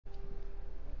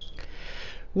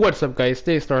What's up guys,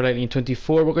 today is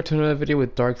Starlightning24. Welcome to another video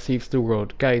with Dark Saves the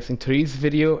World. Guys, in today's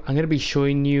video, I'm going to be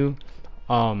showing you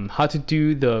how to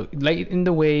do the light in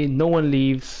the way, no one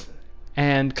leaves,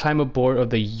 and climb aboard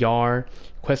of the YARRR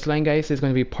questline. Guys, it's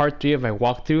going to be part 3 of my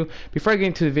walkthrough. Before I get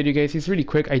into the video guys, it's really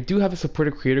quick. I do have a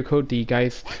supported creator code that you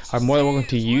guys are more than welcome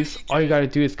to use. All you got to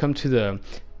do is come to the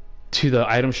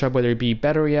item shop, whether it be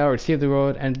Battle Royale or Save the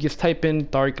World, and just type in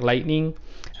Dark Lightning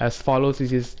as follows.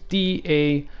 This is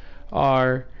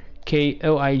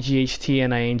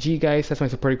DARKLIGHTNING, guys. That's my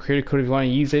supported creator code. If you want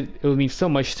to use it, it will mean so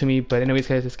much to me. But anyways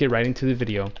guys, let's get right into the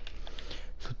video.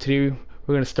 So today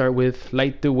we're going to start with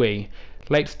Light the Way.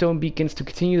 Light stone beacons to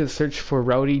continue the search for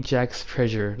Rowdy Jack's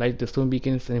treasure. Light the stone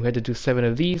beacons, and we had to do 7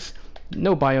 of these.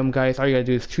 No biome guys, all you gotta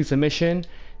do is choose a mission.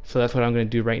 So that's what I'm going to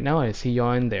do right now. I see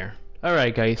y'all in there.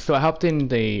 Alright guys, so I hopped in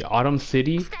the Autumn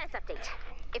City. Status update.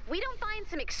 If we don't find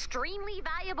some extremely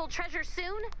valuable treasure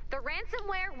soon, the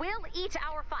ransomware will eat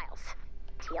our files.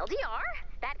 TLDR,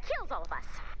 that kills all of us.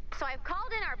 So I've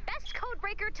called in our best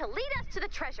codebreaker to lead us to the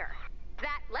treasure.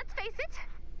 That, let's face it,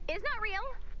 is not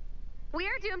real. We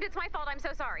are doomed, it's my fault, I'm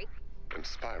so sorry.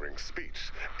 Inspiring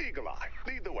speech. Eagle Eye,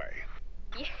 lead the way.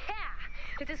 Yeah,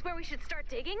 is this where we should start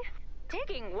digging?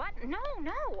 Digging? What? No.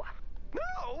 No?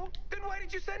 Then why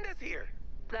did you send us here?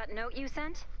 That note you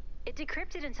sent? It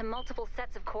decrypted into multiple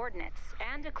sets of coordinates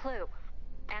and a clue.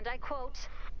 And I quote,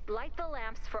 light the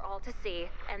lamps for all to see,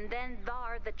 and then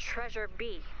thar the treasure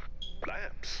be.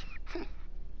 Lamps?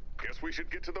 Guess we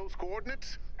should get to those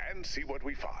coordinates and see what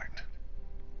we find.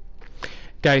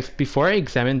 Guys, before I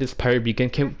examine this pirate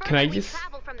beacon, can I just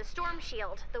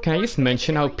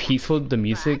mention how peaceful the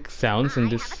music sounds in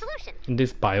this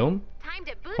biome?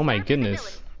 Oh my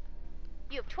goodness.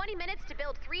 You have 20 minutes to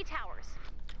build 3 towers.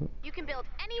 You can build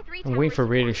any 3 towers. I'm waiting for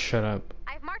Ray to shut up.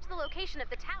 I've marked the location of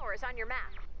the towers on your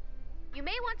map. You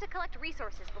may want to collect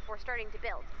resources before starting to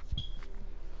build.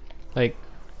 Like,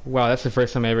 wow, that's the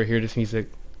first time I ever hear this music.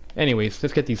 Anyways,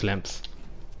 let's get these lamps.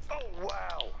 Oh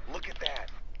wow, look at that.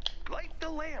 Light the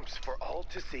lamps for all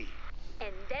to see.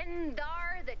 And then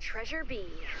thar the treasure be.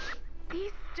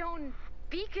 These stone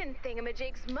beacon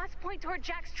thingamajigs must point toward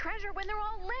Jack's treasure when they're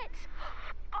all lit.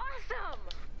 Awesome!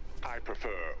 I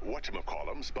prefer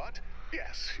whatchamacallums, but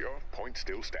yes, your point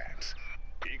still stands.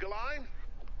 Eagle Eye,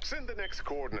 send the next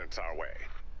coordinates our way.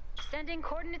 Sending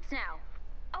coordinates now.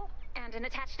 Oh, and an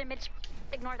attached image.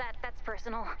 Ignore that, that's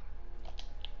personal.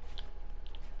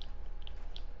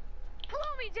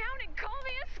 Blow me down and call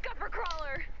me a scupper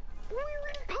crawler! We're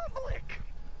in public!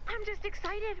 I'm just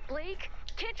excited, Blake.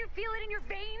 Can't you feel it in your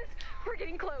veins? We're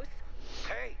getting close.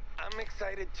 Hey, I'm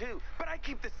excited too, but I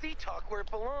keep the sea talk where it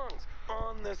belongs,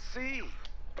 on the sea.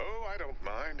 Oh, I don't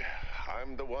mind.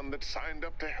 I'm the one that signed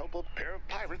up to help a pair of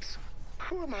pirates.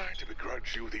 Who am I to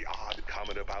begrudge you the odd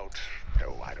comment about,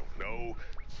 oh, I don't know,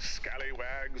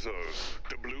 scallywags or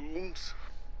doubloons?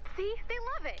 See, they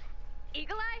love it.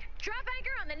 Eagle Eye, drop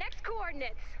anchor on the next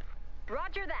coordinates.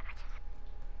 Roger that.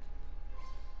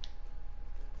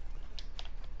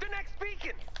 The next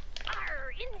beacon!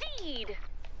 Arr, indeed!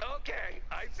 Okay,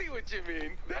 I see what you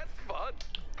mean. That's fun.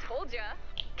 Told ya.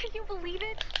 Can you believe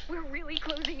it? We're really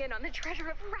closing in on the treasure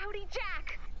of Rowdy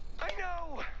Jack. I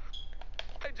know.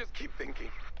 I just keep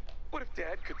thinking, what if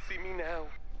Dad could see me now?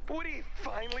 Would he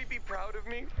finally be proud of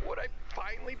me? Would I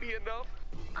finally be enough?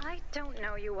 I don't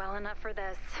know you well enough for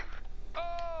this.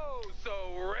 Oh,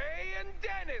 so Ray and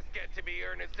Dennis get to be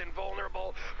earnest and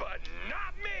vulnerable, but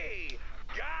not me.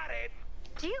 Got it.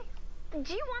 Do you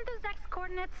want those X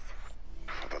coordinates?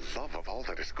 For the love of all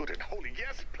that is good and holy,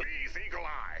 yes, please, Eagle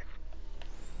Eye.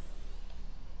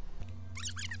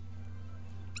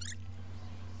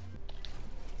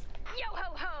 Yo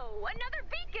ho ho! Another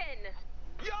beacon!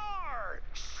 YARRR!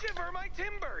 Shiver my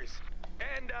timbers!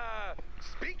 And,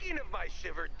 speaking of my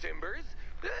shivered timbers,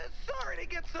 sorry to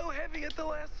get so heavy at the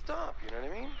last stop, you know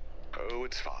what I mean? Oh,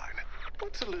 it's fine.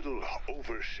 What's a little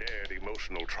overshared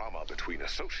emotional trauma between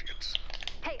associates?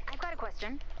 Hey, I've got a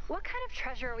question. What kind of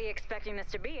treasure are we expecting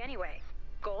this to be anyway?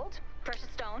 Gold? Precious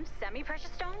stones?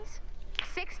 Semi-precious stones?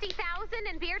 60,000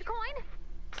 in beard coin?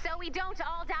 So we don't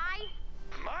all die?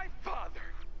 My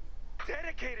father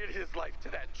dedicated his life to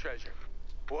that treasure.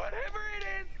 Whatever it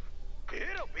is,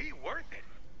 it'll be worth it.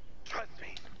 Trust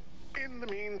me. In the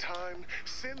meantime,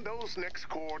 send those next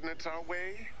coordinates our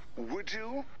way, would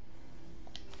you?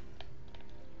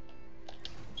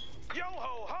 Yo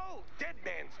ho ho! Dead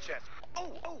man's chest.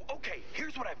 Oh, okay,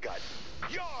 here's what I've got.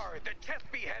 YARRR, the chest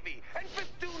be heavy, and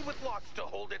festooned with locks to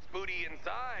hold its booty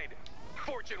inside.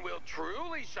 Fortune will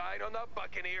truly shine on the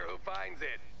buccaneer who finds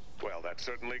it. Well, that's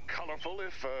certainly colorful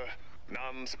if,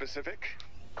 non-specific.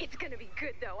 It's gonna be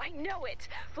good though, I know it.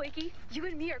 Flaky, you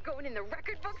and me are going in the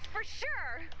record books for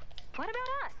sure. What about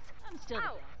us? I'm still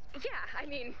the best. Yeah, I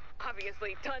mean,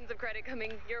 obviously tons of credit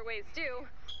coming your ways too.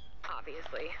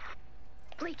 Obviously.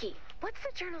 Flaky, what's the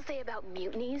journal say about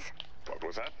mutinies? What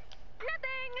was that?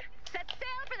 Nothing! Set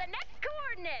sail for the next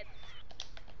coordinates!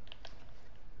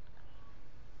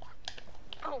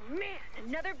 Oh man,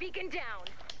 another beacon down.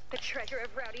 The treasure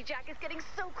of Rowdy Jack is getting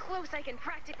so close I can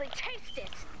practically taste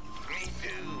it. Me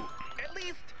too. At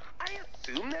least, I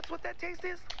assume that's what that taste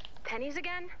is. Pennies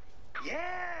again?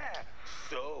 Yeah!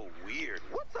 So weird.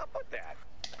 What's up with that?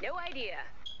 No idea.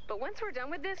 But once we're done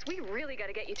with this, we really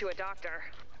gotta get you to a doctor.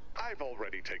 I've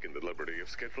already taken the liberty of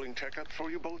scheduling checkups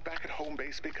for you both back at home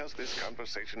base because this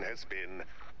conversation has been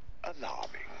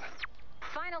alarming.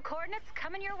 Final coordinates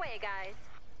coming your way, guys.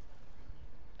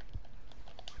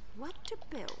 What to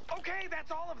build? Okay,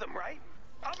 that's all of them, right?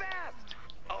 Avast!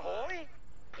 Ahoy!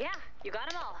 Yeah, you got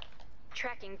them all.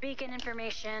 Tracking beacon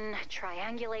information,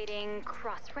 triangulating,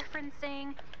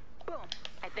 cross-referencing. Boom.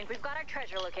 I think we've got our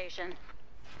treasure location.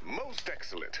 Most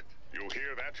excellent. You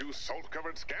hear that, you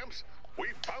salt-covered scamps? We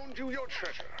found you your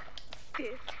treasure.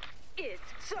 This is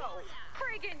so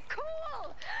friggin'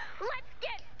 cool! Let's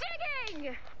get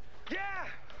digging! Yeah!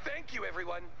 Thank you,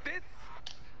 everyone. This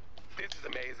is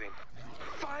amazing.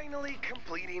 Finally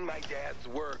completing my dad's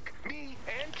work. Me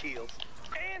and Keels.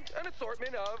 And an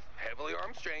assortment of heavily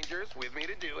armed strangers with me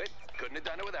to do it. Couldn't have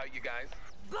done it without you guys.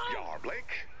 Yarr,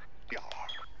 Blake. Yarr.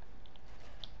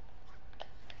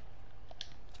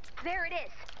 There it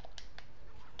is.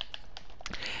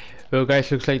 Well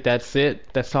guys, looks like that's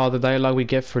it. That's all the dialogue we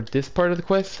get for this part of the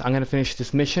quest. I'm gonna finish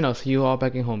this mission. I'll see you all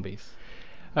back in home base.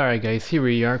 Alright guys, here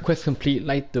we are. Quest complete,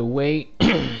 light the way.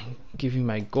 Give you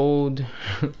my gold.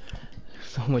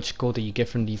 So much gold that you get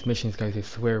from these missions, guys, I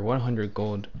swear. 100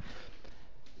 gold.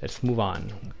 Let's move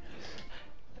on.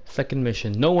 Second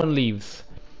mission, no one leaves.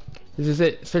 This is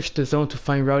it. Search the zone to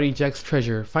find Rowdy Jack's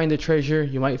treasure. Find the treasure.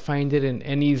 You might find it in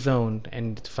any zone,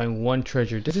 and to find one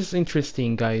treasure. This is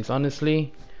interesting, guys,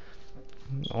 honestly.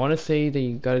 I want to say that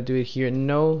you gotta do it here.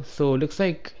 No, so it looks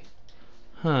like,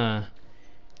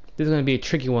 this is gonna be a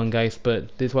tricky one, guys,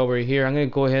 but this is why we're here. I'm gonna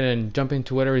go ahead and jump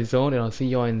into whatever zone, and I'll see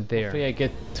y'all in there. Hopefully I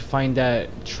get to find that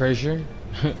treasure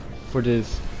for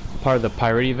this part of the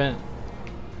pirate event.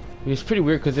 It's pretty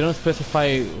weird because they don't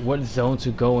specify what zone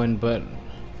to go in, but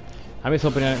I'm just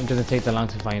hoping it doesn't take that long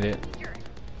to find it.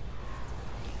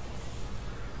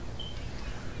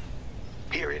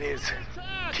 Here it is.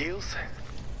 Keels,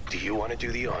 do you want to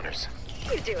do the honors?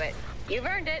 You do it. You've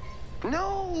earned it.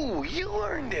 No, you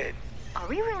earned it. Are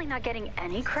we really not getting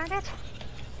any credit?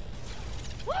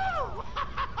 Woo!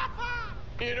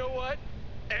 You know what,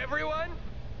 everyone?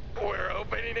 We're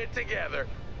opening it together.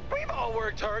 We've all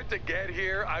worked hard to get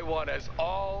here. I want us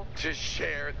all to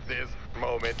share this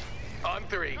moment. On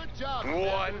three. Good job,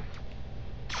 1,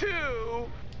 2,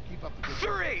 Keep up the good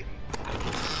work.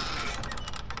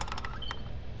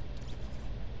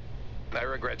 3. I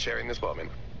regret sharing this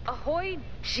moment. Ahoy,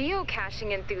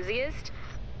 geocaching enthusiast.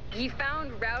 Ye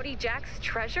found Rowdy Jack's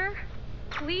treasure?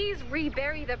 Please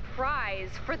rebury the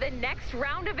prize for the next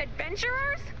round of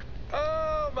adventurers?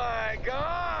 Oh my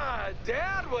god!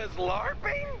 Dad was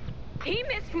LARPing? He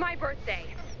missed my birthday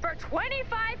for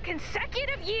 25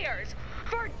 consecutive years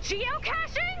for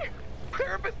geocaching?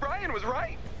 Therapist Brian was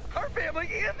right. Our family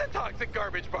is the toxic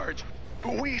garbage barge.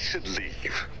 We should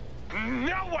leave.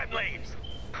 No one leaves.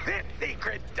 This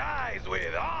secret dies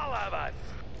with all of us.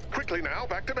 Quickly now,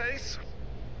 back to base.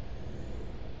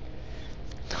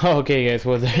 Okay guys,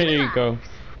 well there you go.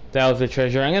 That was the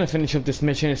treasure. I'm gonna finish up this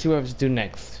mission and see what I have to do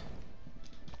next.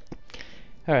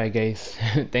 Alright guys,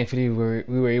 thankfully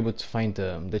we were able to find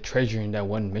the treasure in that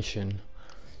one mission.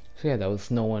 So yeah, that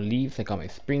was no one leaves. I got my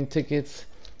spring tickets.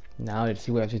 Now let's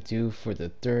see what I have to do for the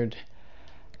third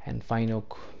and final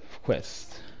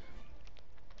quest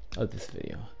of this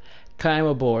video. Climb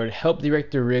aboard, help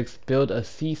Director Riggs build a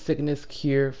seasickness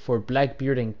cure for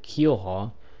Blackbeard and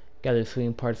Keelhaw. Gather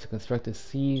swimming parts to construct a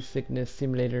seasickness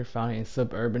simulator found in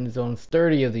suburban zones.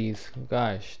 30 of these.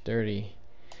 Gosh, 30.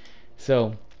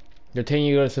 So, they're telling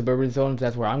you to go to suburban zones.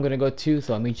 That's where I'm going to go to,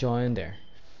 so I'll meet you all in there.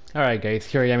 Alright guys,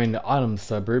 here I am in the autumn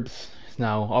suburbs.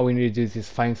 Now, all we need to do is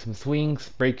just find some swings,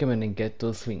 break them, and then get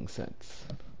those swing sets.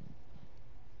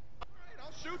 Alright,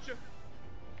 I'll shoot you.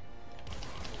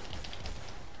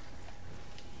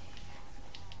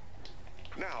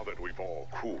 Now that we've all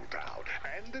cooled down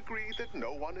and agreed that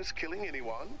no one is killing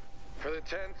anyone, For the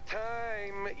 10th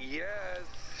time, yes.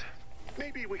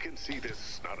 maybe we can see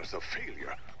this not as a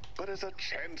failure, but as a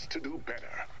chance to do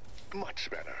better. Much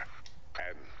better.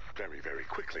 And very, very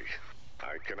quickly.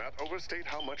 I cannot overstate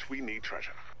how much we need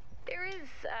treasure. There is,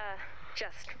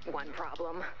 just one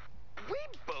problem. We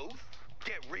both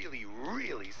get really,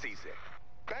 really seasick.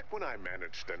 Back when I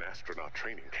managed an astronaut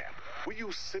training camp, we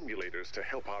used simulators to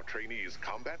help our trainees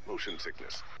combat motion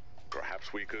sickness.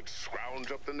 Perhaps we could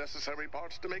scrounge up the necessary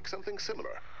parts to make something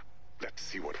similar. Let's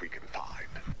see what we can find.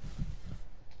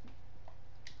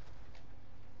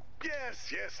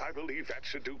 Yes, I believe that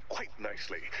should do quite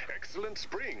nicely. Excellent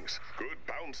springs, good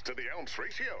bounce to the ounce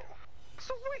ratio.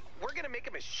 So wait, we're gonna make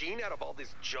a machine out of all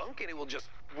this junk and it will just,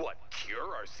 what,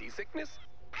 cure our seasickness?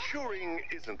 Curing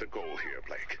isn't the goal here,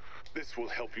 Blake. This will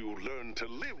help you learn to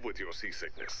live with your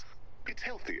seasickness. It's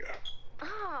healthier,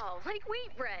 Oh, like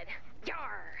wheat bread.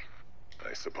 Yarr!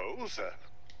 I suppose.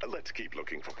 Let's keep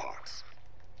looking for parts.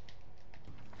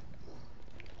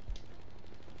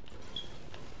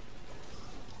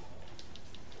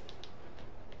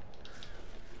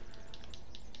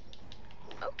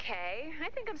 Okay, I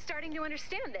think I'm starting to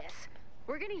understand this.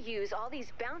 We're gonna use all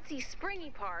these bouncy,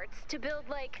 springy parts to build,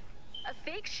 like, a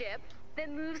fake ship that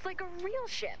moves like a real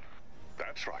ship.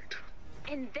 That's right.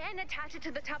 And then attach it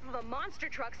to the top of a monster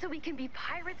truck so we can be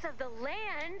pirates of the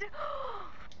land.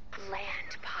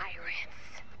 Land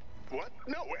pirates. What?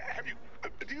 No, have you...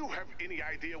 do you have any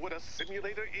idea what a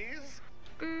simulator is?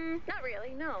 Not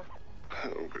really, no.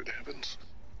 Oh, good heavens.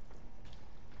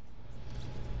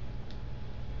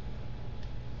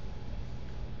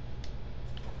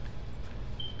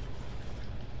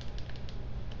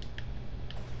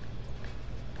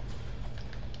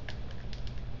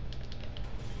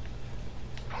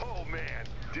 Oh, man.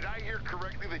 Did I hear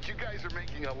correctly that you guys are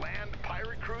making a land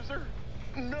pirate cruiser?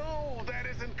 No, that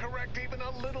isn't correct even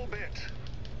a little bit.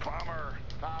 Bummer.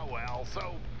 Ah, well,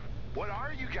 so what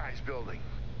are you guys building?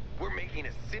 We're making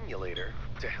a simulator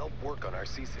to help work on our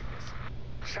seasickness.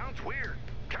 Sounds weird.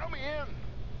 Count me in.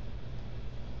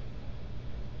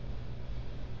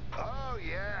 Oh,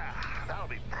 yeah. That'll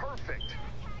be perfect.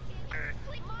 There.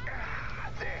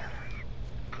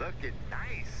 Looking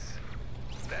nice.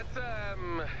 That's,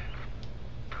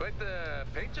 quite the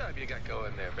paint job you got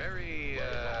going there. Very,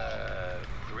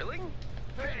 thrilling?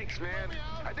 Thanks, man.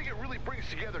 I think it really brings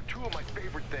together two of my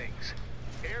favorite things.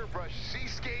 Airbrush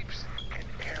seascapes and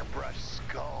airbrush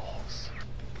skulls.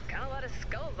 Got a lot of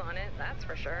skulls on it, that's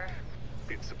for sure.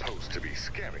 It's supposed to be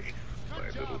scary. My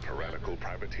little piratical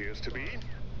privateers to be.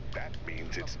 That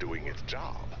means it's doing its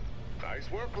job.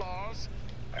 Nice work, Laws.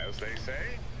 As they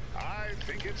say, I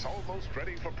think it's almost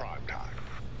ready for prime time.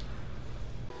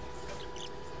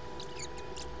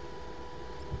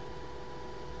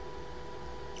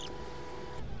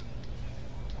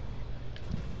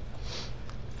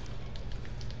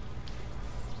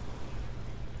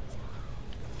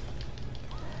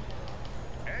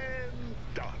 And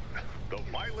done. The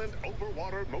violent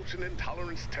overwater motion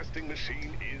intolerance testing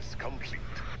machine is complete.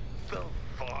 The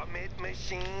vomit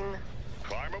machine?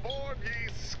 Climb aboard, ye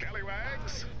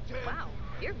scallywags! Wow,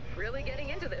 you're really getting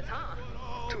into this, huh?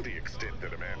 To the extent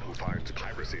that a man who finds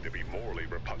piracy to be morally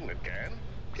repugnant can,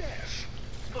 yes.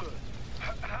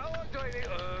 How long do I need,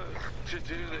 to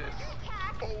do this?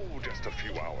 Oh, just a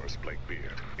few hours,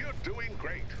 Blakebeard. You're doing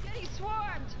great. Getting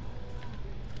swarmed.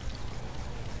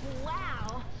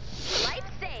 Wow.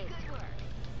 Life saved. Good work.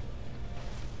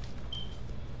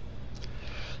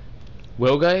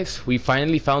 Well, guys, we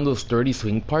finally found those sturdy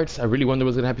swing parts. I really wonder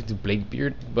what's gonna happen to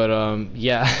Blakebeard, but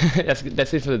yeah, that's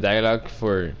it for the dialogue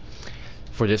for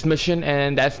this mission,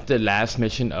 and that's the last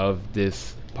mission of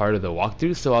this part of the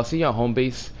walkthrough. So I'll see you on home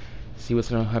base, see what's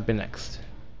gonna happen next.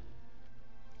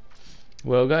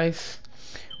 Well, guys,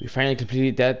 we finally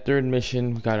completed that third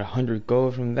mission. We got 100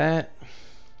 gold from that.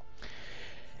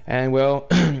 And well,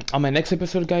 on my next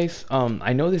episode, guys,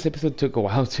 I know this episode took a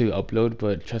while to upload,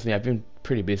 but trust me, I've been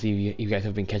pretty busy. You guys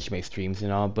have been catching my streams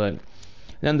and all, but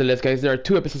nonetheless, guys, there are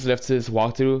 2 episodes left to this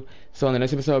walkthrough. So on the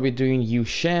next episode, I'll be doing You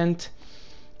Shan't,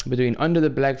 I'll be doing Under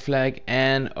the Black Flag,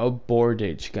 and a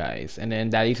Boardage, guys. And then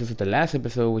that leads us to the last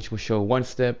episode, which will show One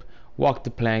Step, Walk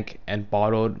the Plank, and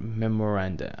Bottled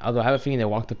Memoranda. Although I have a feeling that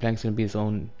Walk the Plank is going to be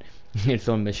its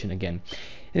own mission again.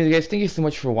 Anyways, guys, thank you so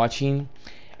much for watching,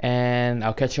 and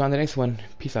I'll catch you on the next one.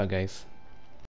 Peace out, guys.